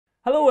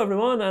Hello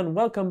everyone and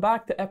welcome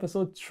back to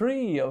episode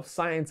 3 of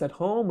Science at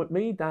Home with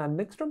me, Dan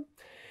Nickstrom.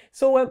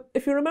 So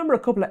if you remember a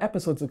couple of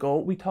episodes ago,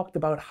 we talked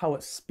about how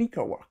a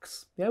speaker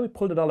works. Yeah, we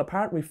pulled it all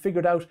apart and we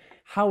figured out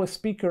how a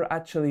speaker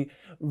actually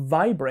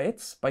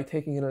vibrates by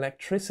taking in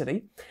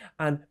electricity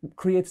and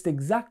creates the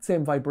exact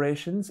same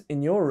vibrations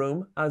in your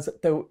room as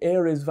the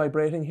air is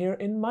vibrating here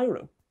in my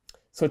room.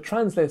 So it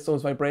translates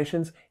those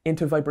vibrations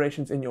into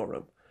vibrations in your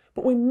room.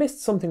 But we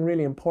missed something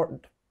really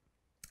important.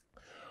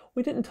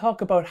 We didn't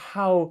talk about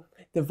how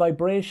the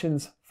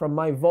vibrations from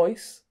my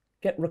voice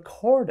get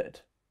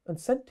recorded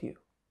and sent to you.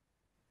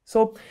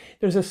 So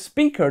there's a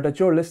speaker that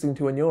you're listening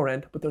to on your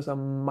end, but there's a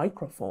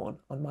microphone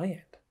on my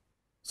end.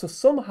 So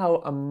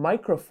somehow a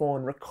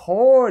microphone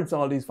records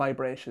all these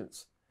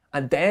vibrations,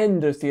 and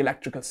then there's the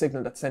electrical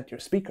signal that's sent to your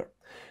speaker.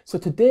 So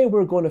today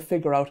we're going to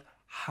figure out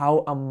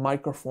how a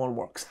microphone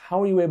works.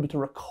 How are you able to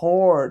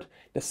record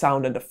the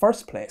sound in the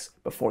first place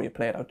before you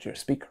play it out to your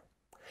speaker?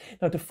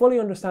 Now, to fully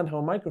understand how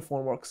a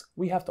microphone works,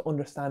 we have to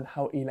understand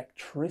how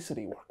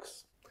electricity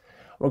works.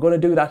 We're going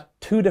to do that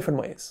two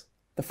different ways.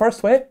 The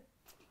first way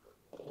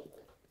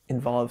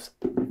involves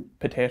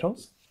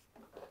potatoes.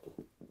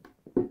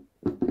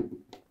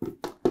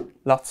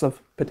 Lots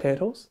of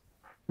potatoes.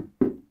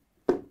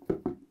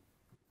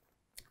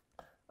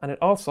 And it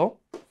also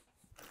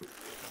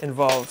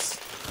involves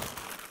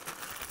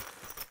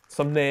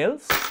some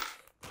nails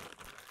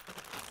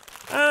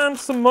and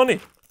some money.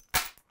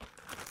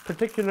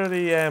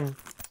 Particularly,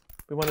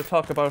 we want to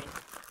talk about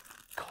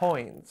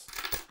coins,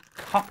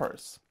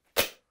 coppers.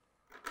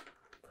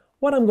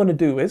 What I'm going to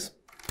do is,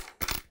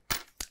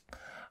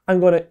 I'm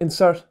going to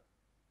insert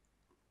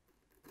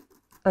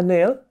a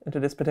nail into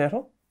this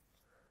potato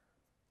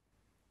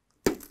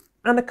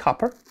and a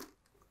copper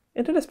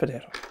into this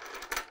potato.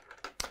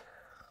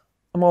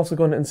 I'm also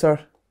going to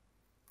insert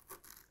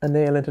a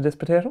nail into this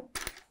potato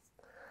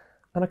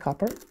and a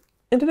copper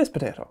into this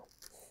potato.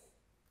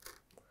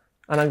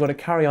 And I'm going to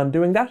carry on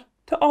doing that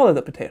to all of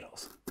the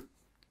potatoes.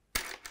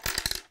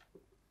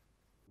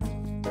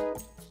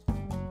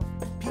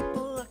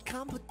 People are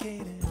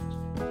complicated,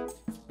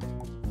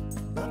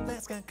 but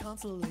that's got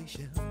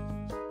consolation.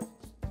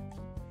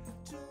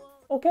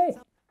 Okay,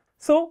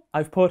 so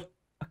I've put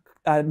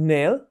a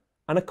nail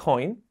and a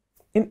coin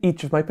in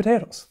each of my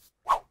potatoes.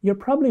 You're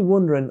probably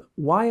wondering,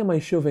 why am I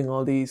shoving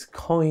all these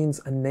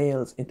coins and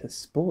nails into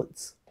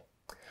spuds?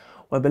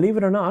 Well, believe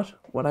it or not,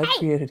 what I've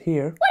created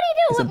here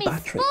is a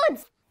battery.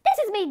 Spuds?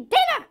 This is me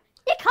dinner!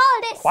 You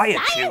call this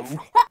Quiet, science?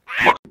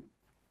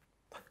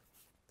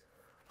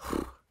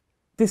 you!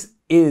 This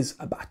is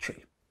a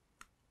battery.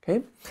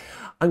 Okay?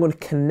 I'm going to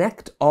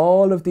connect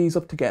all of these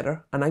up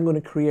together and I'm going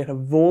to create a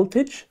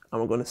voltage, and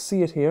we're going to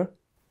see it here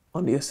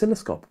on the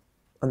oscilloscope.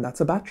 And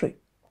that's a battery.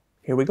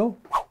 Here we go.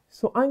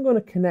 So I'm going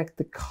to connect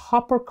the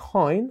copper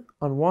coin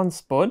on one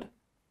spud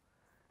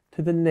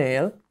to the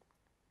nail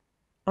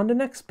on the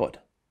next spud.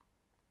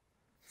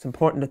 It's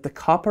important that the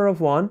copper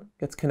of one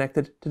gets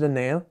connected to the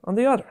nail on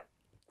the other.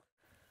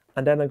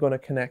 And then I'm going to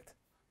connect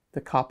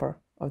the copper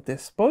of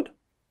this spud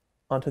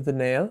onto the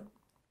nail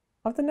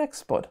of the next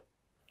spud.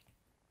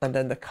 And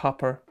then the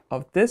copper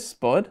of this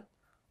spud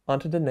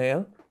onto the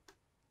nail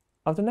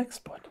of the next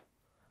spud.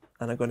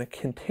 And I'm going to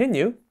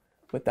continue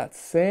with that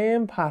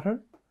same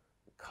pattern,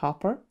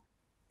 copper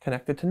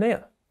connected to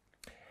nail.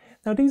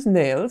 Now these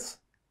nails,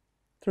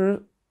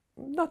 they're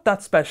not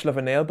that special of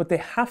a nail, but they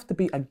have to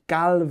be a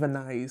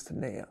galvanized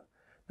nail.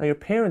 Now your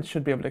parents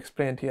should be able to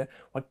explain to you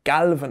what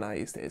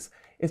galvanized is.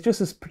 It's just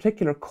this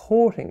particular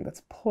coating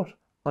that's put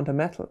onto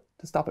metal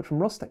to stop it from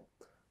rusting.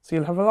 So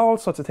you'll have all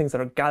sorts of things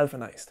that are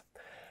galvanized.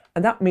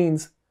 And that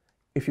means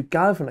if you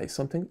galvanize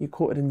something, you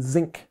coat it in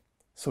zinc.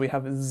 So we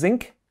have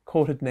zinc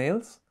coated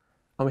nails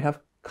and we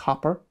have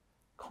copper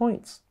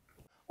coins.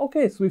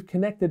 Okay, so we've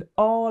connected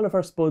all of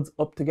our spuds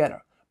up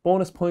together.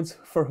 Bonus points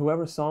for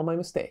whoever saw my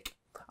mistake.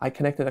 I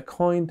connected a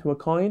coin to a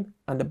coin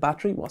and the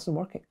battery wasn't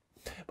working.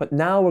 But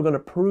now we're going to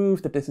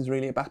prove that this is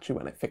really a battery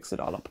when I fix it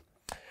all up.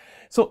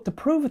 So to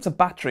prove it's a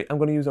battery, I'm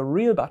going to use a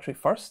real battery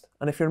first.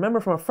 And if you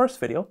remember from our first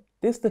video,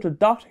 this little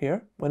dot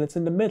here, when it's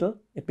in the middle,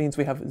 it means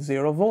we have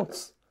 0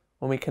 volts.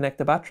 When we connect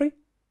the battery,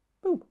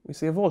 boom, we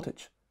see a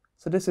voltage.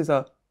 So this is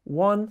a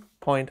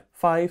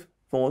 1.5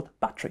 volt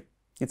battery.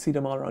 You'd see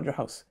them all around your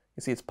house.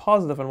 You see it's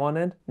positive on one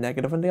end,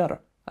 negative on the other.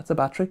 That's a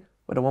battery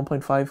with a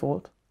 1.5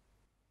 volt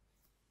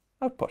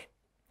output.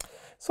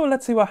 So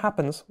let's see what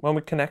happens when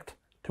we connect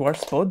to our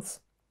spuds.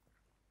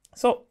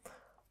 So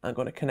I'm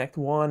going to connect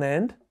one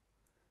end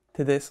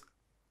to this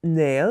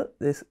nail,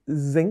 this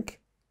zinc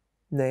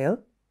nail.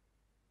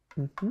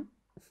 I'm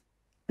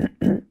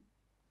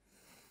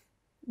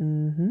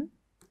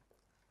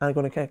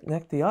going to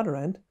connect the other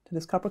end to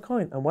this copper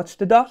coin. And watch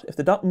the dot. If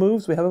the dot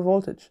moves, we have a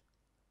voltage.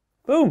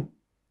 Boom!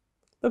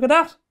 Look at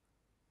that!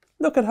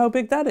 Look at how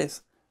big that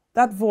is.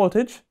 That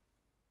voltage,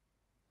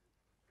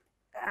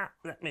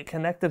 let me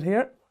connect it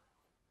here.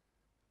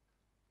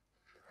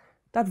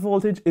 That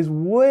voltage is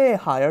way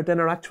higher than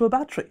our actual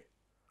battery.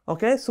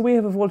 Okay, so we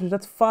have a voltage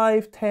that's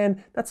 5,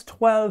 10, that's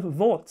 12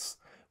 volts.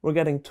 We're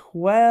getting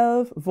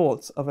 12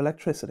 volts of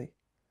electricity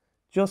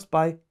just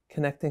by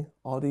connecting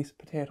all these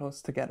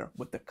potatoes together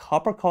with the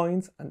copper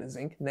coins and the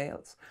zinc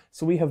nails.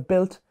 So we have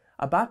built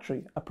a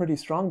battery, a pretty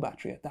strong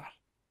battery at that.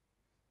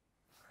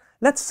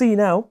 Let's see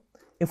now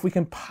if we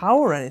can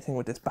power anything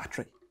with this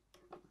battery.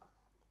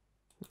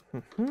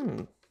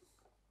 I'm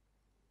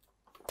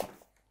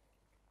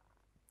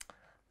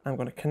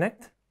going to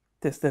connect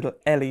this little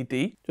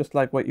LED, just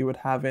like what you would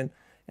have in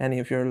any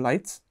of your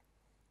lights.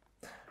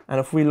 And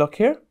if we look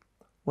here,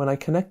 when I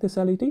connect this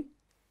LED,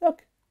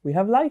 look, we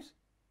have light.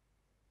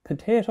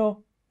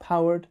 Potato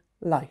powered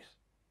light.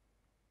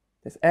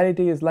 This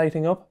LED is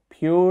lighting up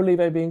purely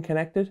by being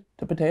connected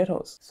to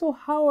potatoes. So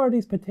how are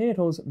these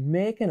potatoes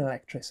making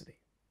electricity?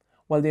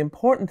 Well, the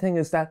important thing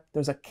is that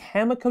there's a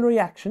chemical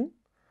reaction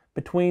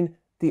between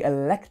the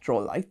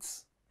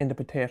electrolytes in the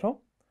potato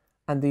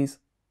and these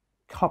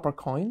copper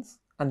coins,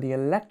 and the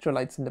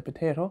electrolytes in the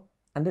potato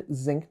and the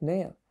zinc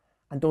nail.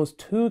 And those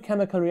two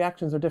chemical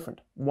reactions are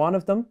different. One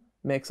of them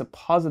makes a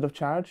positive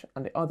charge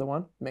and the other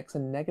one makes a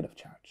negative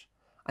charge.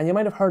 And you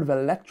might have heard of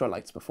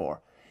electrolytes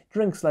before.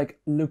 Drinks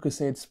like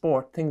Lucozade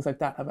Sport, things like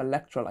that have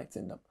electrolytes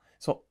in them.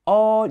 So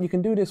you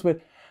can do this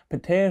with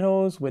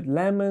potatoes, with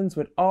lemons,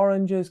 with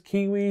oranges,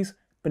 kiwis,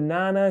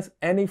 bananas,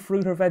 any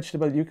fruit or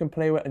vegetable you can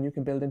play with and you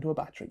can build into a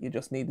battery. You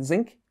just need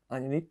zinc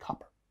and you need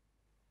copper.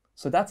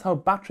 So that's how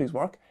batteries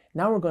work.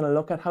 Now we're going to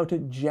look at how to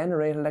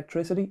generate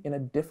electricity in a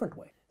different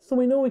way. So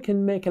we know we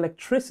can make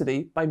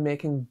electricity by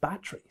making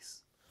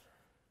batteries.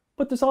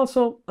 But there's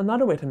also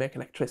another way to make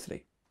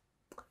electricity.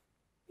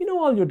 You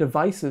know all your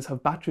devices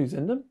have batteries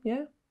in them,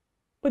 yeah?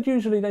 But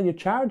usually then you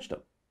charge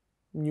them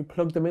and you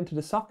plug them into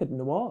the socket in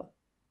the wall.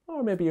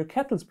 Or maybe your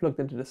kettle's plugged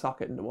into the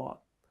socket in the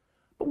wall.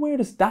 But where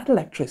does that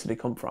electricity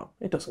come from?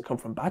 It doesn't come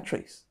from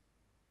batteries.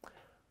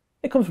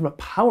 It comes from a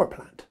power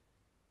plant.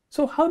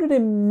 So how do they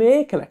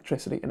make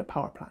electricity in a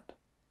power plant?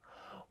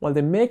 Well,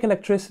 they make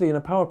electricity in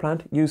a power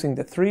plant using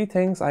the three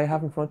things I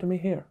have in front of me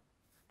here.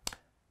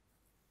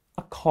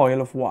 A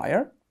coil of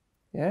wire,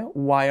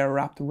 wire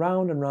wrapped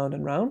round and round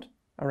and round,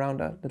 around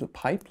a little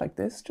pipe like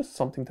this, just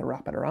something to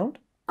wrap it around.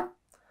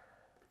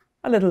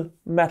 A little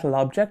metal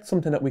object,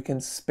 something that we can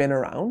spin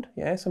around,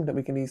 something that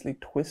we can easily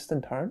twist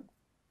and turn.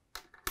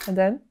 And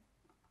then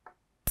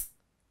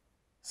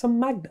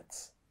some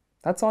magnets.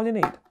 That's all you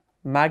need.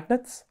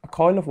 Magnets, a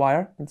coil of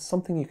wire, and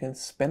something you can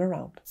spin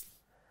around.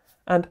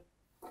 And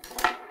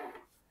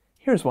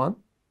here's one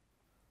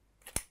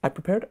I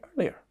prepared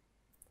earlier.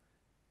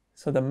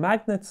 So the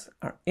magnets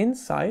are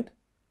inside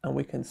and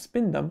we can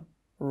spin them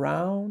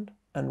round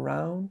and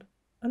round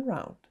and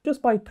round.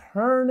 Just by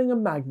turning a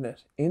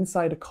magnet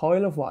inside a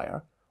coil of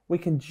wire, we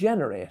can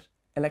generate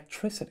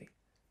electricity.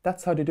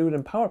 That's how they do it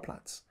in power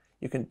plants.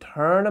 You can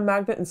turn a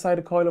magnet inside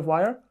a coil of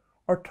wire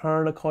or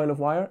turn a coil of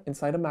wire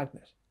inside a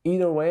magnet.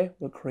 Either way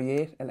will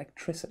create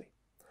electricity.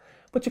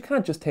 But you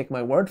can't just take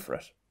my word for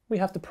it. We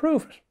have to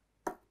prove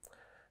it.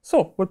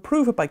 So we'll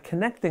prove it by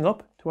connecting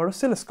up to our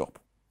oscilloscope.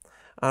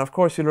 And of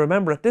course you'll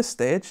remember at this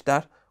stage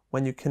that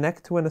when you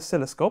connect to an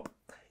oscilloscope,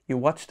 you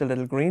watch the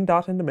little green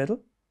dot in the middle.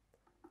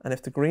 And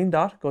if the green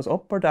dot goes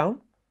up or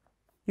down,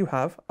 you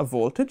have a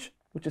voltage,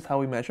 which is how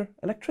we measure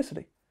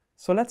electricity.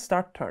 So let's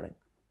start turning.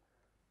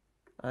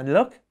 And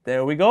look,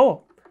 there we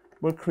go.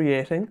 We're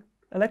creating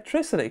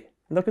electricity.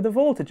 Look at the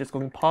voltage. It's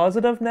going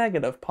positive,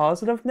 negative,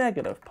 positive,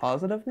 negative,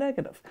 positive,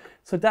 negative.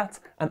 So that's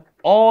an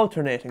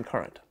alternating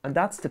current. And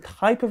that's the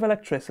type of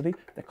electricity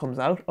that comes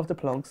out of the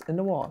plugs in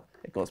the wall.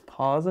 It goes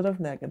positive,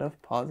 negative,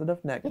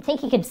 positive, negative. You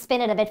think you could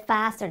spin it a bit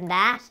faster than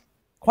that?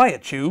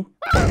 Quiet, Chew.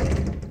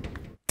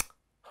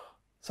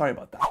 Sorry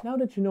about that. Now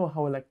that you know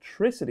how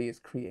electricity is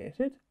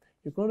created,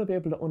 you're going to be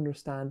able to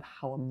understand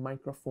how a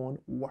microphone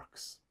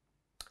works.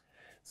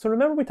 So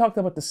remember we talked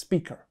about the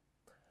speaker,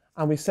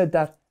 and we said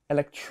that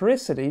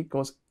electricity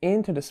goes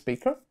into the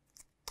speaker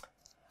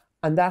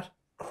and that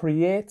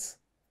creates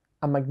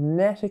a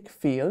magnetic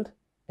field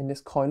in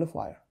this coil of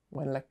wire.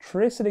 When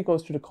electricity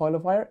goes through the coil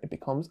of wire, it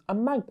becomes a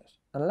magnet,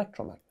 an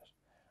electromagnet.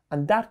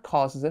 And that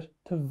causes it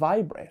to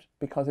vibrate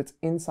because it's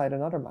inside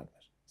another magnet.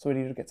 So it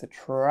either gets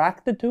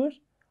attracted to it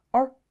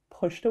or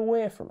pushed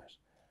away from it.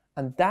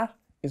 And that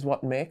is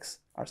what makes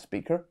our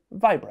speaker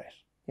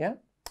vibrate. Yeah?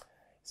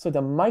 So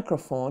the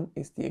microphone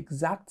is the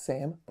exact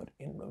same, but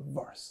in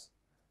reverse.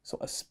 So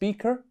a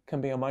speaker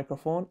can be a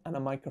microphone and a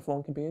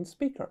microphone can be a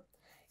speaker.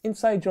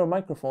 Inside your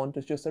microphone,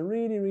 there's just a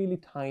really, really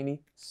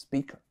tiny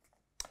speaker.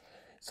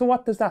 So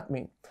what does that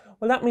mean?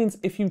 Well, that means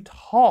if you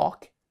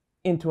talk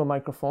into a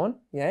microphone,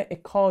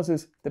 it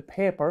causes the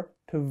paper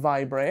to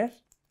vibrate,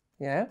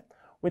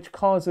 which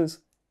causes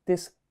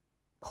this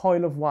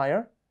coil of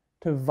wire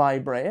to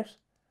vibrate.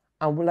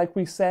 And like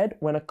we said,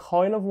 when a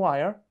coil of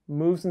wire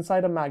moves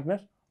inside a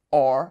magnet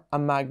or a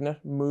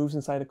magnet moves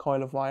inside a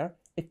coil of wire,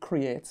 it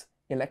creates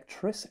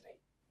electricity.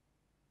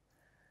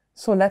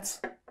 So let's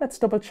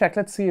double check.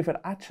 Let's see if it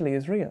actually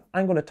is real.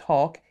 I'm going to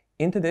talk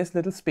into this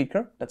little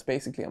speaker that's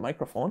basically a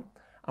microphone,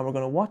 and we're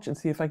going to watch and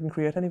see if I can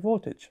create any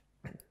voltage.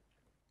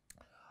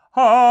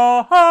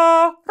 Ha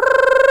ha,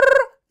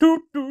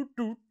 do do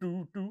do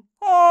do do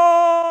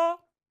ha.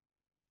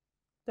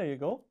 There you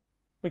go.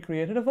 We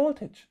created a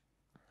voltage.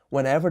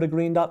 Whenever the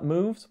green dot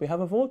moves, we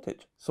have a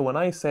voltage. So when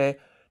I say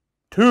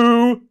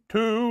 2,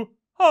 2,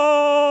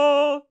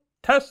 ah,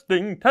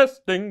 testing,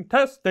 testing,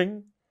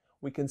 testing,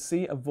 we can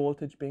see a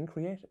voltage being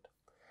created.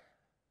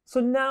 So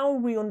now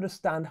we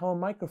understand how a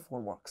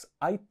microphone works.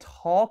 I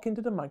talk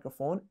into the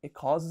microphone, it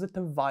causes it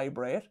to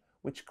vibrate,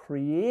 which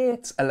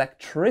creates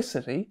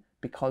electricity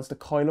because the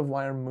coil of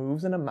wire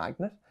moves in a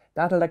magnet.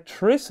 That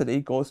electricity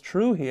goes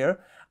through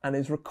here and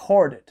is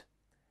recorded.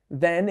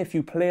 Then if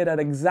you play that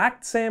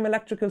exact same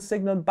electrical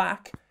signal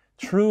back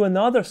through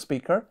another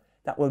speaker,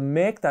 that will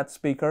make that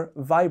speaker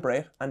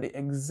vibrate and the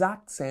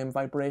exact same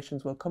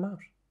vibrations will come out.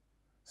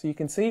 So you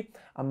can see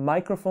a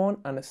microphone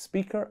and a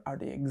speaker are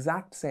the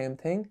exact same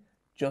thing,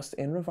 just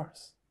in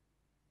reverse.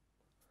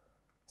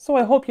 So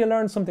I hope you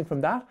learned something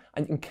from that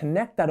and you can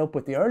connect that up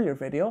with the earlier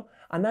video,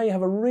 and now you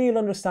have a real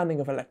understanding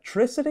of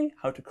electricity,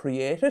 how to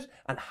create it,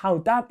 and how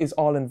that is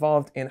all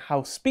involved in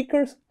how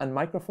speakers and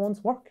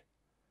microphones work.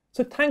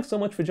 So thanks so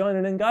much for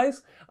joining in,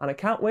 guys, and I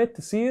can't wait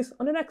to see you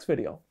on the next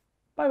video.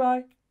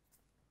 Bye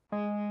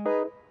bye.